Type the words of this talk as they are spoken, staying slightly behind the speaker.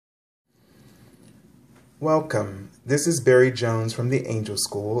Welcome. This is Barry Jones from the Angel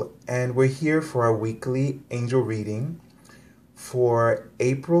School, and we're here for our weekly angel reading for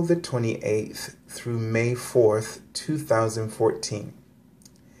April the 28th through May 4th, 2014.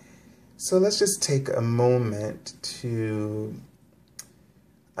 So let's just take a moment to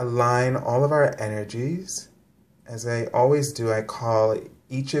align all of our energies. As I always do, I call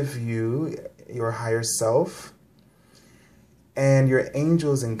each of you your higher self and your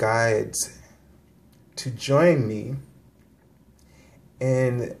angels and guides to join me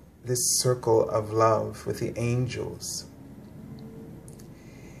in this circle of love with the angels.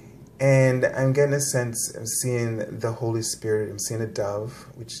 And I'm getting a sense of seeing the Holy Spirit. I'm seeing a dove,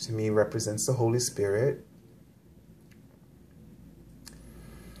 which to me represents the Holy Spirit.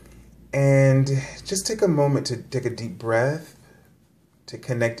 And just take a moment to take a deep breath, to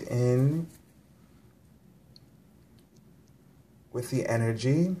connect in with the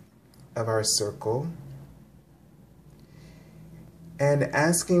energy of our circle. And we're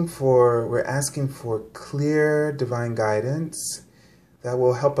asking for clear divine guidance that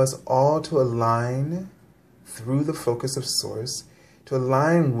will help us all to align through the focus of Source, to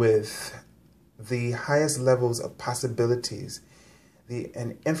align with the highest levels of possibilities,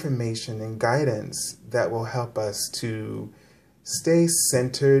 and information and guidance that will help us to stay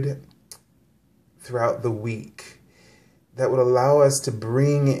centered throughout the week, that would allow us to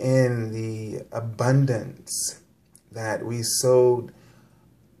bring in the abundance that we so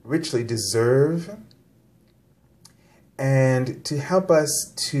richly deserve, and to help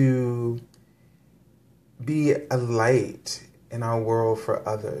us to be a light in our world for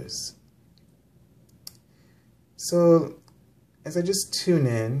others. So as I just tune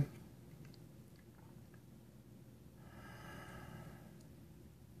in,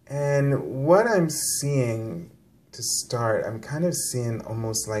 and what I'm seeing to start, I'm kind of seeing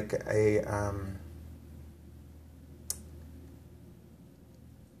almost like a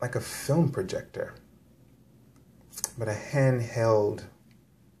film projector, but a handheld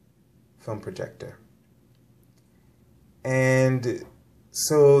film projector. And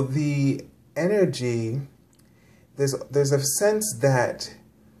so the energy, there's a sense that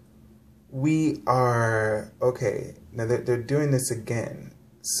we are, okay, now they're doing this again.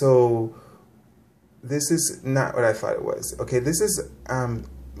 So this is not what I thought it was. Okay, this is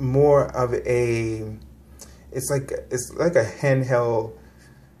more of a, it's like a handheld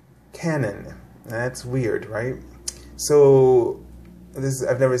cannon. That's weird, right? So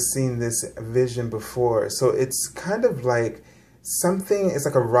I've never seen this vision before. So it's kind of like something, it's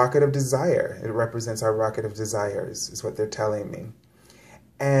like a rocket of desire. It represents our rocket of desires, is what they're telling me.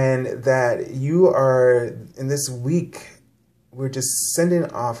 And that you are, in this week, we're just sending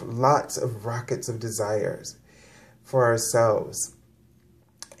off lots of rockets of desires for ourselves.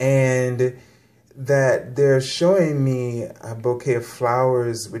 And that they're showing me a bouquet of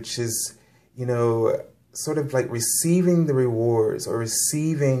flowers, which is, you know, sort of like receiving the rewards or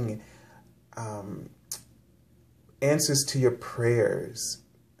receiving answers to your prayers,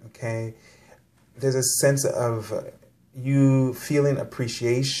 okay? There's a sense of you feeling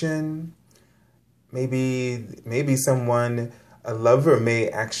appreciation. Maybe someone, a lover may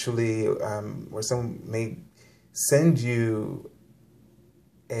actually, or someone may send you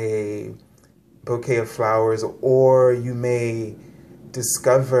a bouquet of flowers, or you may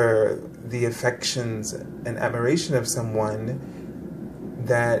discover the affections and admiration of someone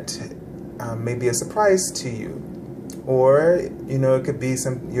that may be a surprise to you. Or, you know, it could be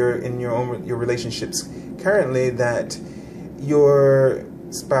you're in your relationships currently, that your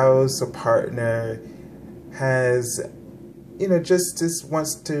spouse or partner has, you know, just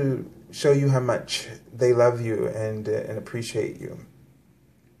wants to show you how much they love you and appreciate you.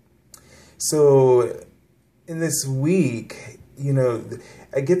 So in this week, you know,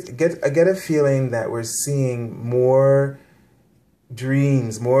 I get a feeling that we're seeing more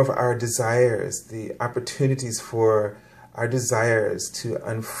dreams, more of our desires, the opportunities for our desires to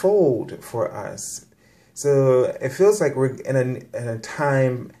unfold for us. So it feels like we're in a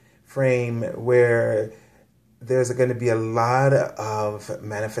time frame where there's going to be a lot of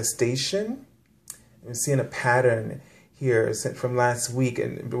manifestation. I'm seeing a pattern here from last week,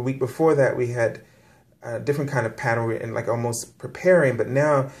 and the week before that we had a different kind of pattern and like almost preparing, but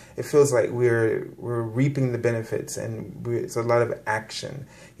now it feels like we're reaping the benefits, and it's a lot of action.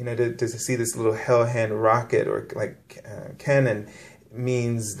 You know, to see this little hell hand rocket or like cannon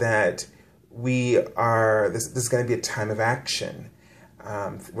means that this is going to be a time of action,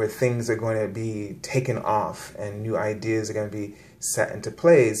 where things are going to be taken off and new ideas are going to be set into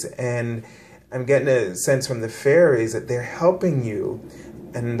place. And I'm getting a sense from the fairies that they're helping you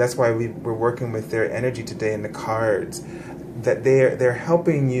and that's why we're working with their energy today in the cards, that they're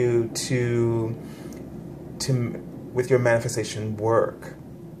helping you to with your manifestation work.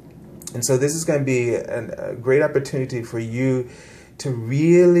 And so this is going to be a great opportunity for you to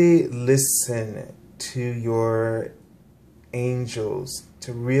really listen to your angels,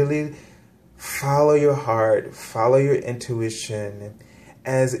 to really follow your heart, follow your intuition,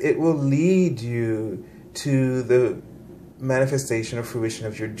 as it will lead you to the manifestation or fruition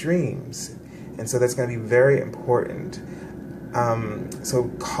of your dreams. And so that's going to be very important. So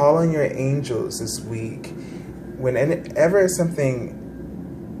call on your angels this week. Whenever something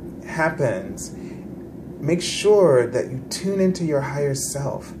happens, make sure that you tune into your higher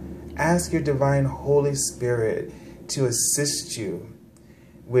self. Ask your divine Holy Spirit to assist you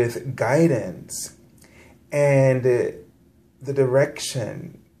with guidance and the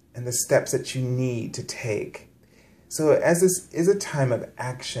direction and the steps that you need to take. So as this is a time of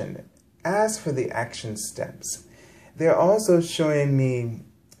action, ask for the action steps. They're also showing me,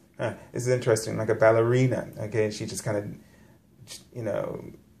 this is interesting, like a ballerina. Okay, she just kind of,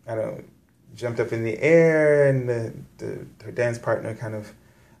 jumped up in the air, and her dance partner kind of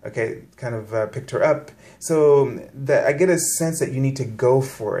picked her up. So that I get a sense that you need to go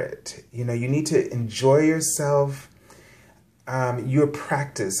for it. You need to enjoy yourself. Your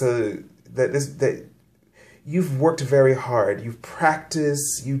practice, so that you've worked very hard. You've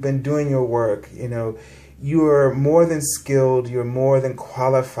practiced. You've been doing your work. You're more than skilled. You're more than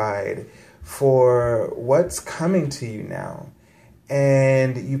qualified for what's coming to you now.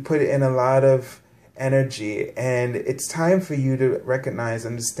 And you put in a lot of energy, and it's time for you to recognize,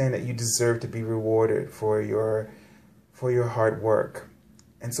 understand that you deserve to be rewarded for your hard work.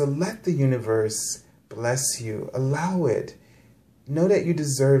 And so let the universe bless you. Allow it. Know that you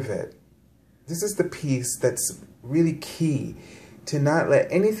deserve it. This is the piece that's really key, to not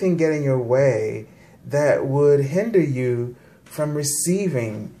let anything get in your way that would hinder you from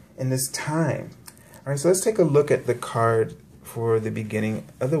receiving in this time. All right, so let's take a look at the card for the beginning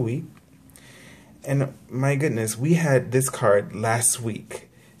of the week. And my goodness, we had this card last week.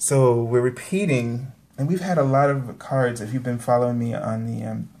 So we're repeating, and we've had a lot of cards. If you've been following me on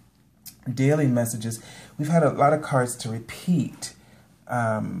the daily messages, we've had a lot of cards to repeat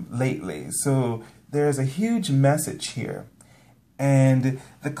lately. So there's a huge message here. And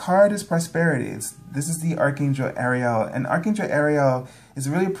the card is prosperity. This is the Archangel Ariel. And Archangel Ariel is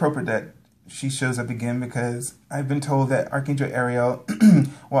really appropriate that she shows up again, because I've been told that Archangel Ariel,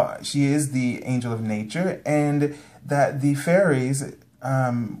 well, she is the angel of nature, and that the fairies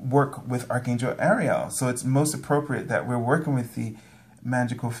work with Archangel Ariel. So it's most appropriate that we're working with the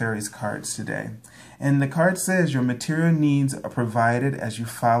Magical Fairies cards today. And the card says your material needs are provided as you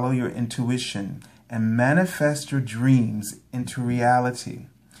follow your intuition and manifest your dreams into reality.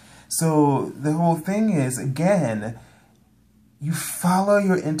 So the whole thing is, again, you follow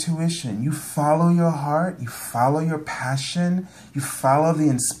your intuition, you follow your heart, you follow your passion, you follow the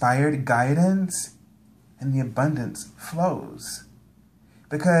inspired guidance, and the abundance flows.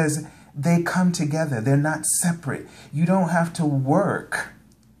 Because they come together, they're not separate. You don't have to work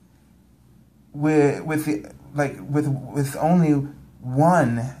with only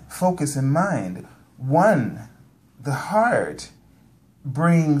one focus in mind. One, the heart,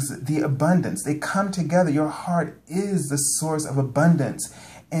 brings the abundance. They come together. Your heart is the source of abundance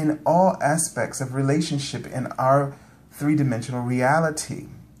in all aspects of relationship in our three-dimensional reality.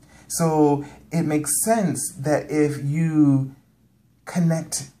 So it makes sense that if you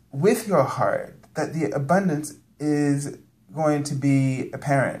connect with your heart, that the abundance is going to be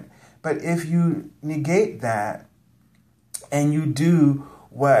apparent. But if you negate that and you do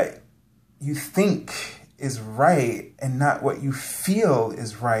what you think is right and not what you feel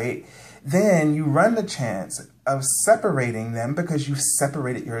is right, then you run the chance of separating them, because you've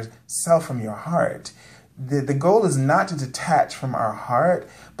separated yourself from your heart. The goal is not to detach from our heart,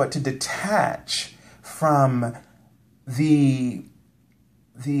 but to detach from the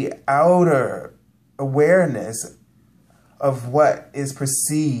outer awareness of what is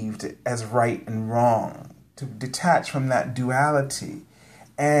perceived as right and wrong, to detach from that duality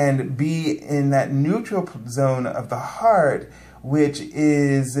and be in that neutral zone of the heart, which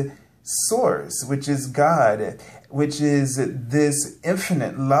is source, which is God, which is this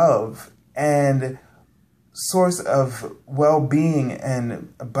infinite love and source of well-being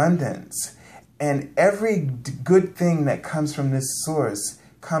and abundance. And every good thing that comes from this source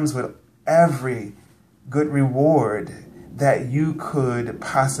comes with every good reward that you could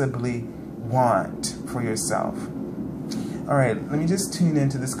possibly want for yourself. All right, let me just tune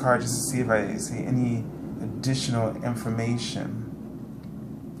into this card just to see if I see any additional information.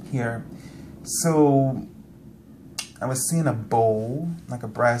 here. So I was seeing a bowl, like a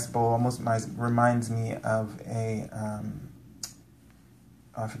brass bowl, almost reminds me of a,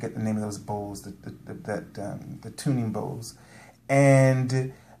 I forget the name of those bowls, the tuning bowls.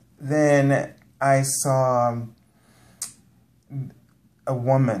 And then I saw a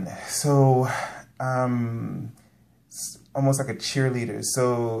woman, so almost like a cheerleader.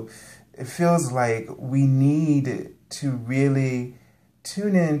 So it feels like we need to really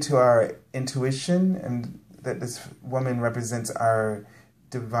tune into our intuition, and that this woman represents our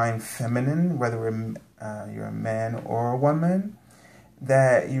divine feminine, whether you're a man or a woman,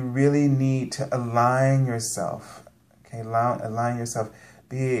 that you really need to align yourself, okay, align yourself,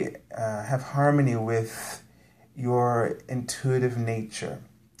 have harmony with your intuitive nature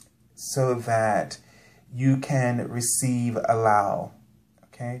so that you can receive, allow,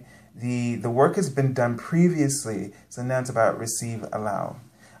 okay? The work has been done previously, so now it's about receive, allow.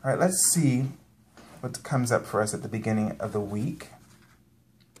 All right, let's see what comes up for us at the beginning of the week.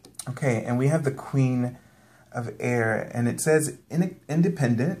 Okay, and we have the Queen of Air, and it says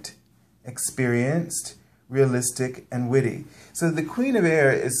independent, experienced, realistic, and witty. So the Queen of Air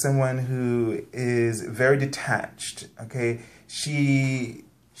is someone who is very detached, okay? She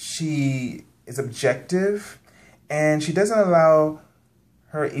is objective, and she doesn't allow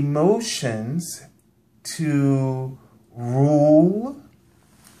her emotions to rule,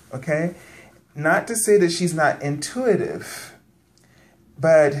 okay? Not to say that she's not intuitive,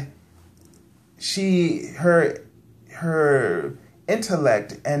 but her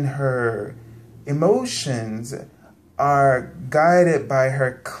intellect and her emotions are guided by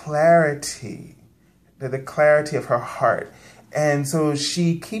her clarity, the clarity of her heart. And so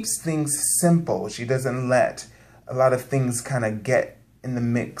she keeps things simple. She doesn't let a lot of things kind of get in the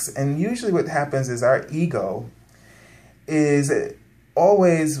mix. And usually what happens is our ego is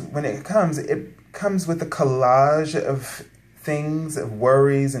always, when it comes with a collage of things, of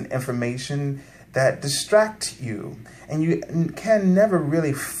worries and information that distract you, and you can never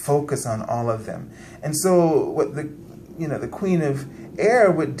really focus on all of them. And so what the Queen of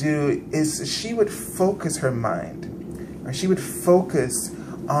Air would do is she would focus her mind, or she would focus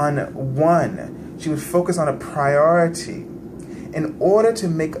on one. She would focus on a priority. In order to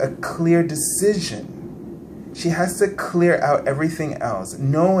make a clear decision, she has to clear out everything else,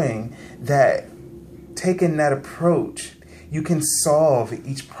 knowing that taking that approach, you can solve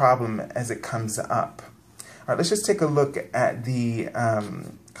each problem as it comes up. All right, let's just take a look at the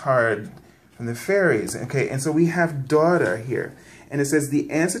card from the fairies. Okay, and so we have daughter here. And it says,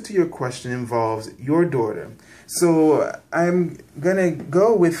 the answer to your question involves your daughter. So I'm going to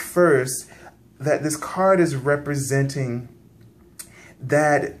go with first that this card is representing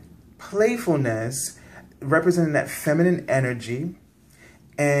that playfulness, representing that feminine energy.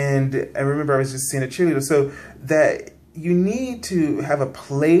 And I remember I was just seeing a cheerleader. So that you need to have a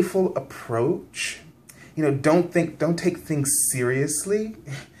playful approach. You know, don't take things seriously.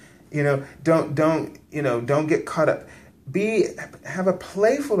 You know, don't get caught up. Have a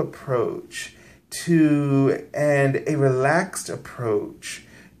playful approach and a relaxed approach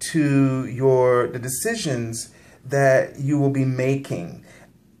to the decisions that you will be making.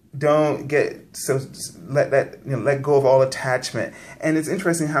 Don't get let go of all attachment. And it's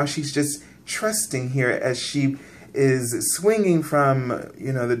interesting how she's just trusting here as she is swinging from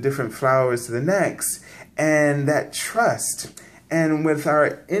the different flowers to the next, and that trust. And with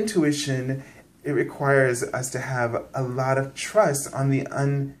our intuition, it requires us to have a lot of trust on the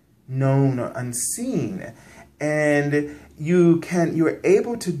unknown or unseen. And you're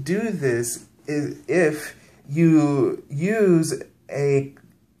able to do this if you use an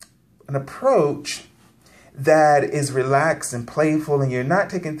approach that is relaxed and playful, and you're not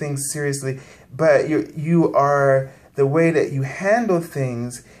taking things seriously, but the way that you handle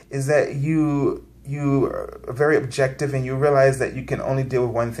things is that you are very objective, and you realize that you can only deal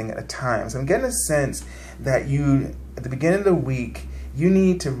with one thing at a time. So I'm getting a sense that at the beginning of the week, you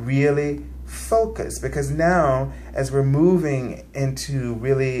need to really focus, because now as we're moving into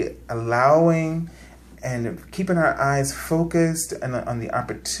really allowing and keeping our eyes focused on the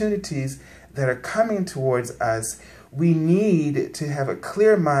opportunities that are coming towards us, we need to have a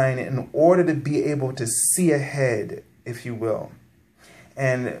clear mind in order to be able to see ahead, if you will.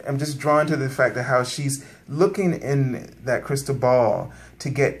 And I'm just drawn to the fact of how she's looking in that crystal ball to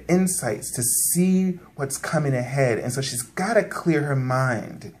get insights, to see what's coming ahead. And so she's got to clear her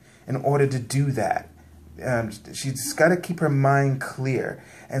mind in order to do that. She's got to keep her mind clear.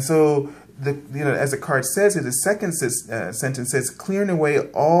 And so, as the card says, the second sentence says, clearing away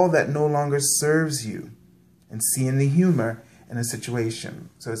all that no longer serves you and seeing the humor in a situation.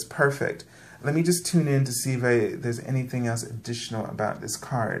 So it's perfect. Let me just tune in to see if there's anything else additional about this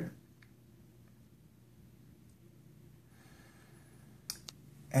card.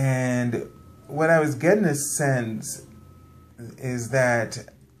 And what I was getting a sense is that it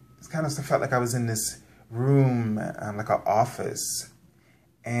kind of felt like I was in this room, like an office,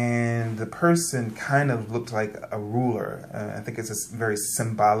 and the person kind of looked like a ruler. I think it's a very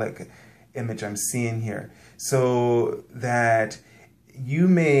symbolic image I'm seeing here. So that you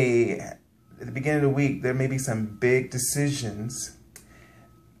may, at the beginning of the week, there may be some big decisions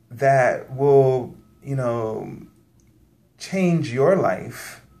that will, change your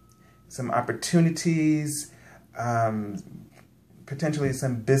life, some opportunities, potentially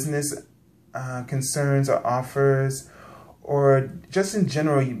some business concerns or offers, or just in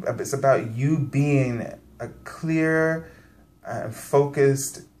general, it's about you being a clear,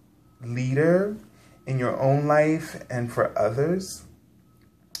 focused leader in your own life and for others.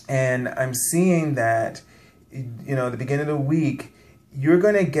 And I'm seeing that, at the beginning of the week, you're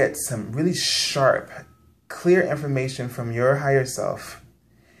going to get some really sharp, clear information from your higher self.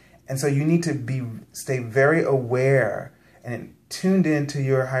 And so you need to stay very aware and tuned into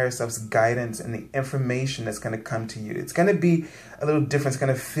your higher self's guidance and the information that's going to come to you. It's going to be a little different. It's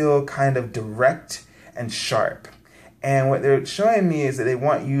going to feel kind of direct and sharp. And what they're showing me is that they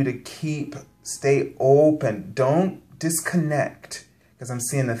want you to stay open. Don't disconnect, because I'm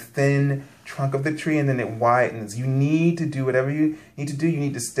seeing a thin trunk of the tree and then it widens. You need to do whatever you need to do. You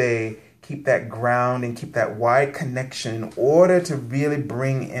need to keep that ground and keep that wide connection in order to really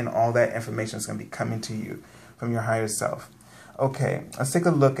bring in all that information that's going to be coming to you from your higher self. Okay, let's take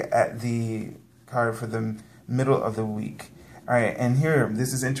a look at the card for the middle of the week. All right, and here,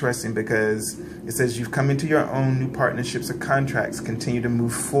 this is interesting because it says you've come into your own new partnerships or contracts, continue to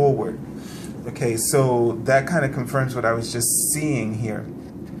move forward. Okay, so that kind of confirms what I was just seeing here.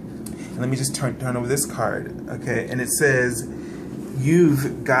 And let me just turn over this card, okay? And it says,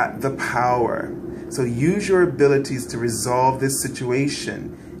 you've got the power. So use your abilities to resolve this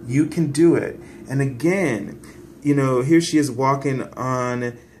situation. You can do it. And again, here she is walking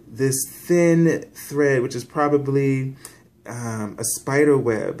on this thin thread, which is probably a spider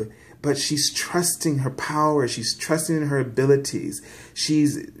web, but she's trusting her power. She's trusting in her abilities.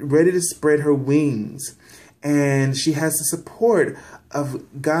 She's ready to spread her wings, and she has the support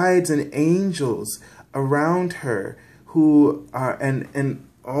of guides and angels around her who are, and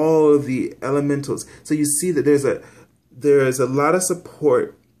all of the elementals. So you see that there's a lot of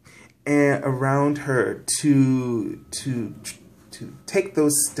support around her to take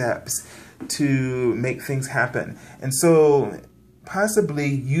those steps to make things happen. And so possibly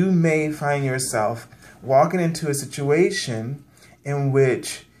you may find yourself walking into a situation in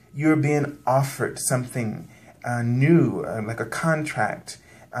which you're being offered something new, like a contract.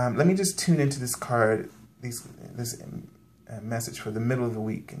 Let me just tune into this card, this message for the middle of the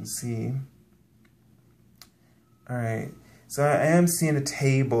week, and see. All right. So I am seeing a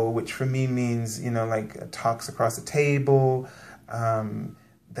table, which for me means, like talks across the table,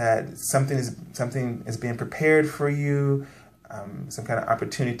 that something is being prepared for you, some kind of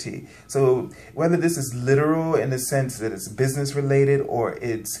opportunity. So whether this is literal in the sense that it's business related, or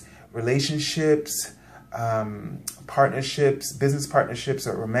it's relationships, partnerships, business partnerships,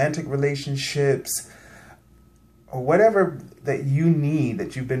 or romantic relationships, or whatever that you need,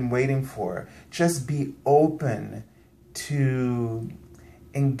 that you've been waiting for, just be open to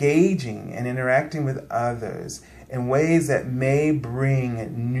engaging and interacting with others in ways that may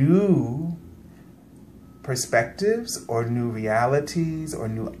bring new perspectives or new realities or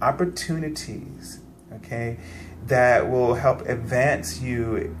new opportunities, okay, that will help advance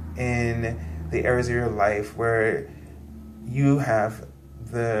you in the areas of your life where you have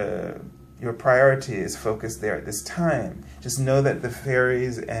your priority is focused there at this time. Just know that the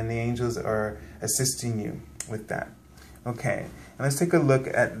fairies and the angels are assisting you with that. Okay, and let's take a look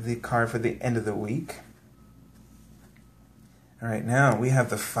at the card for the end of the week. All right, now we have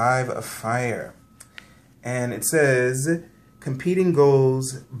the Five of Fire. And it says, competing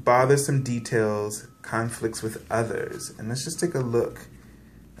goals, bothersome details, conflicts with others. And let's just take a look.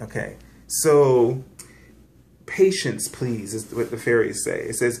 Okay, so patience, please, is what the fairies say.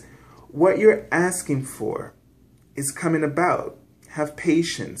 It says, what you're asking for is coming about. Have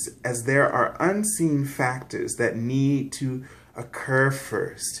patience, as there are unseen factors that need to occur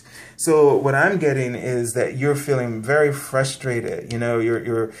first. So what I'm getting is that you're feeling very frustrated.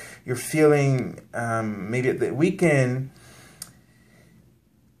 You're feeling maybe at the weekend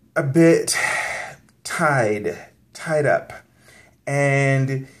a bit tied up,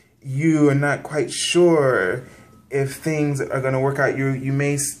 and you are not quite sure if things are going to work out, you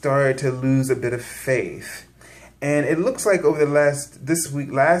may start to lose a bit of faith. And it looks like over the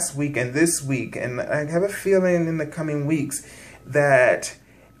last week and this week, and I have a feeling in the coming weeks that,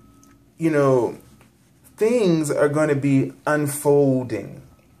 you know, things are going to be unfolding.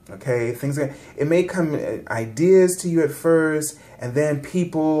 Okay, it may come ideas to you at first, and then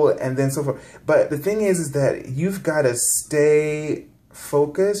people, and then so forth. But the thing is that you've got to stay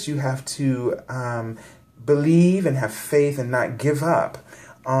focused. You have to believe and have faith and not give up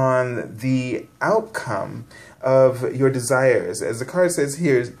on the outcome of your desires. As the card says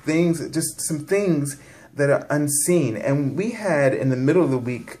here, just some things that are unseen. And we had in the middle of the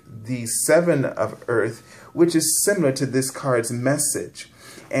week the Seven of Earth, which is similar to this card's message.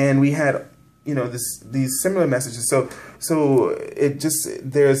 And we had, you know, these similar messages. So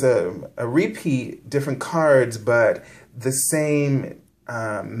there's a repeat, different cards, but the same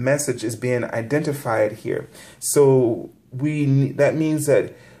message is being identified here. So that means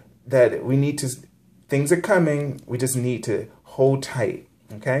that we need to, things are coming. We just need to hold tight.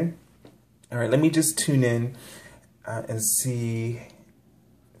 Okay. All right. Let me just tune in and see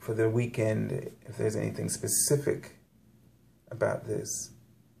for the weekend if there's anything specific about this.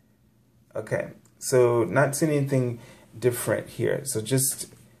 Okay, so not seeing anything different here. So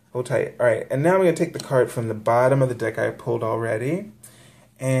just hold tight. All right, and now I'm going to take the card from the bottom of the deck I pulled already.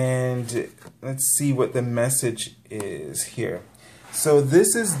 And let's see what the message is here. So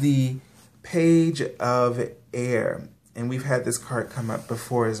this is the Page of Air. And we've had this card come up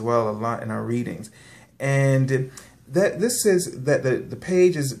before as well a lot in our readings. And this says that the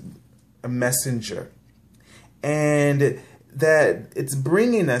page is a messenger. And that it's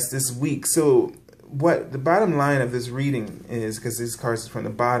bringing us this week. So what the bottom line of this reading is, because these cards are from the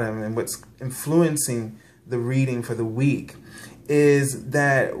bottom, and what's influencing the reading for the week is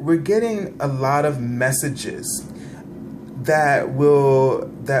that we're getting a lot of messages that will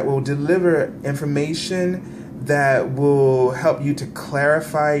deliver information that will help you to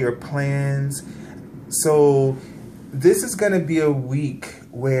clarify your plans. So this is going to be a week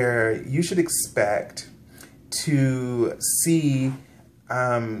where you should expect to see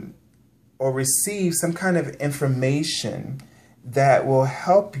or receive some kind of information that will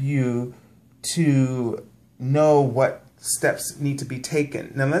help you to know what steps need to be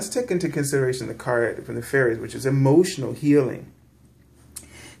taken. Now let's take into consideration the card from the fairies, which is emotional healing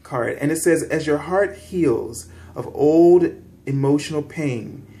card. And it says, as your heart heals of old emotional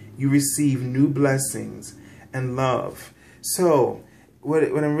pain, you receive new blessings and love. So what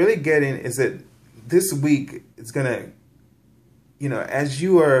I'm really getting is that this week, it's going to, you know, as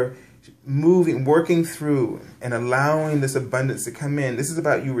you are working through and allowing this abundance to come in, this is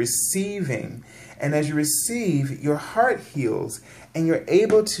about you receiving. And as you receive, your heart heals and you're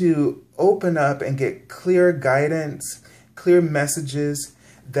able to open up and get clear guidance, clear messages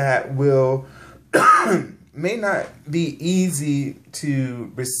that will, may not be easy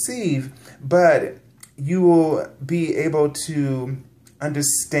to receive, but you will be able to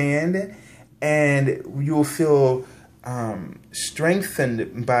understand, and you will feel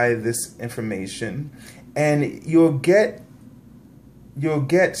strengthened by this information, and you'll get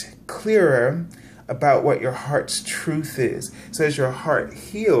clearer about what your heart's truth is. So as your heart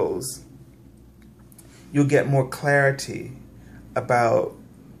heals, you'll get more clarity about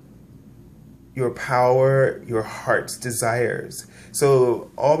your power, your heart's desires.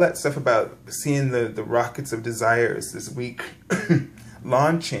 So all that stuff about seeing the rockets of desires this week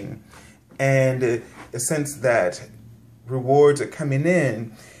launching, and a sense that rewards are coming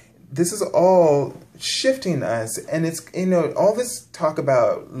in, this is all shifting us. And it's, you know, all this talk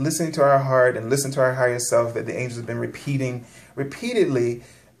about listening to our heart and listen to our higher self that the angels have been repeating repeatedly,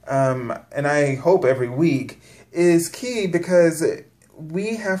 and I hope every week, is key, because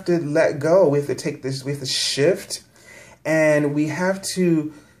we have to let go. We have to take this, we have to shift, and we have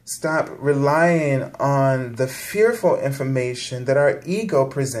to stop relying on the fearful information that our ego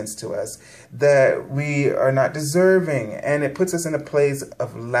presents to us, that we are not deserving, and it puts us in a place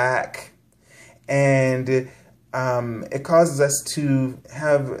of lack, and it causes us to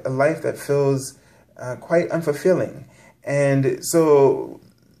have a life that feels quite unfulfilling. And so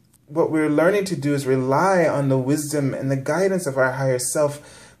what we're learning to do is rely on the wisdom and the guidance of our higher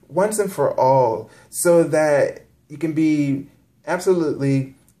self once and for all, so that you can be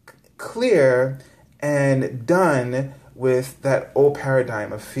absolutely clear and done with that old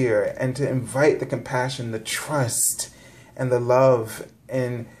paradigm of fear, and to invite the compassion, the trust, and the love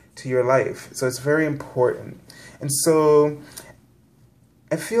into your life. So it's very important. And so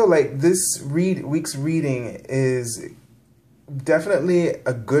I feel like this week's reading is definitely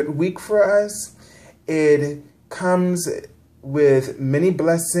a good week for us. It comes with many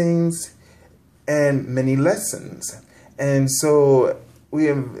blessings and many lessons. And so we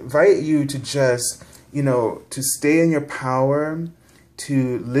invite you to just, to stay in your power,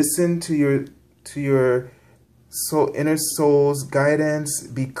 to listen to your inner soul's guidance,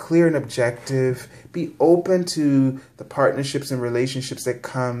 be clear and objective, be open to the partnerships and relationships that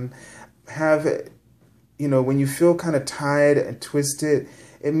come. When you feel kind of tired and twisted,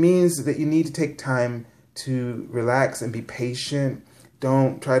 it means that you need to take time to relax and be patient.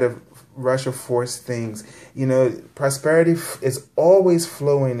 Don't try to rush or force things. Prosperity is always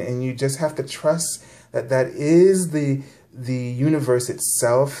flowing, and you just have to trust that is the universe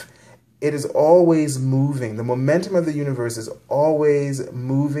itself. It is always moving. The momentum of the universe is always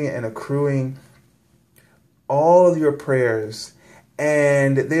moving and accruing all of your prayers.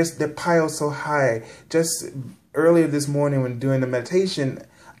 And they're piled so high. Just earlier this morning when doing the meditation,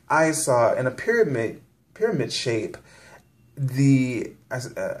 I saw in a pyramid shape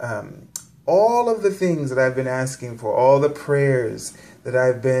all of the things that I've been asking for, all the prayers that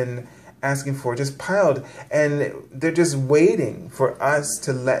I've been asking for, just piled, and they're just waiting for us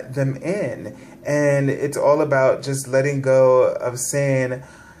to let them in. And it's all about just letting go of saying,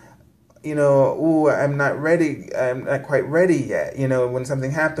 ooh, I'm not ready, I'm not quite ready yet. When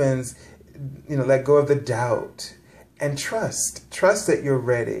something happens, let go of the doubt and trust that you're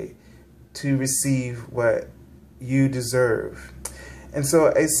ready to receive what you deserve. And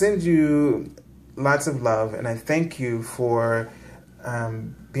so I send you lots of love, and I thank you for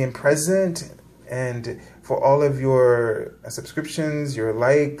being present, and for all of your subscriptions, your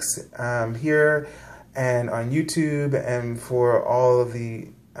likes here and on YouTube, and for all of the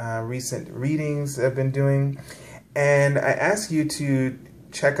recent readings I've been doing. And I ask you to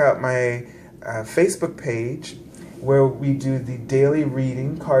check out my Facebook page, where we do the daily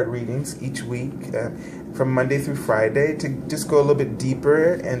card readings each week from Monday through Friday, to just go a little bit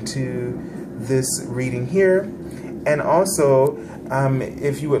deeper into this reading here. And also,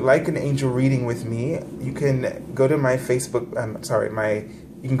 if you would like an angel reading with me, you can go to my Facebook,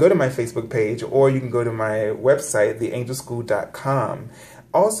 you can go to my Facebook page, or you can go to my website, theangelschool.com.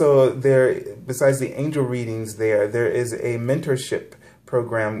 Also, besides the angel readings there is a mentorship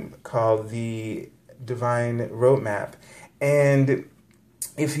program called the Divine Roadmap. And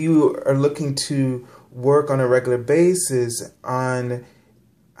if you are looking to work on a regular basis on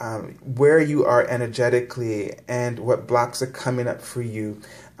where you are energetically and what blocks are coming up for you,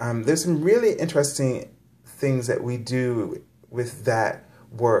 there's some really interesting things that we do with that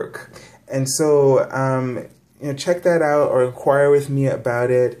work. And so check that out, or inquire with me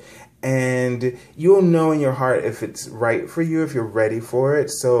about it, and you'll know in your heart if it's right for you, if you're ready for it.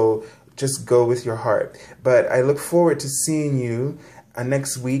 So just go with your heart. But I look forward to seeing you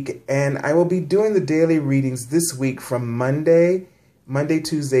next week, and I will be doing the daily readings this week from Monday,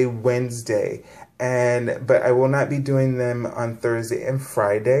 Tuesday, Wednesday, but I will not be doing them on Thursday and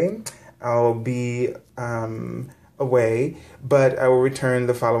Friday. I'll be away, but I will return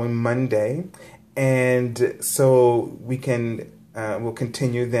the following Monday, and so we'll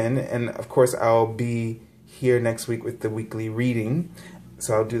continue then. And of course, I'll be here next week with the weekly reading,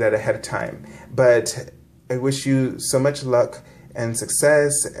 so I'll do that ahead of time. But I wish you so much luck and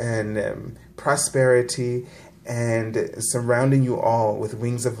success and prosperity, and surrounding you all with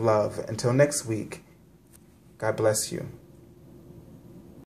wings of love. Until next week, God bless you.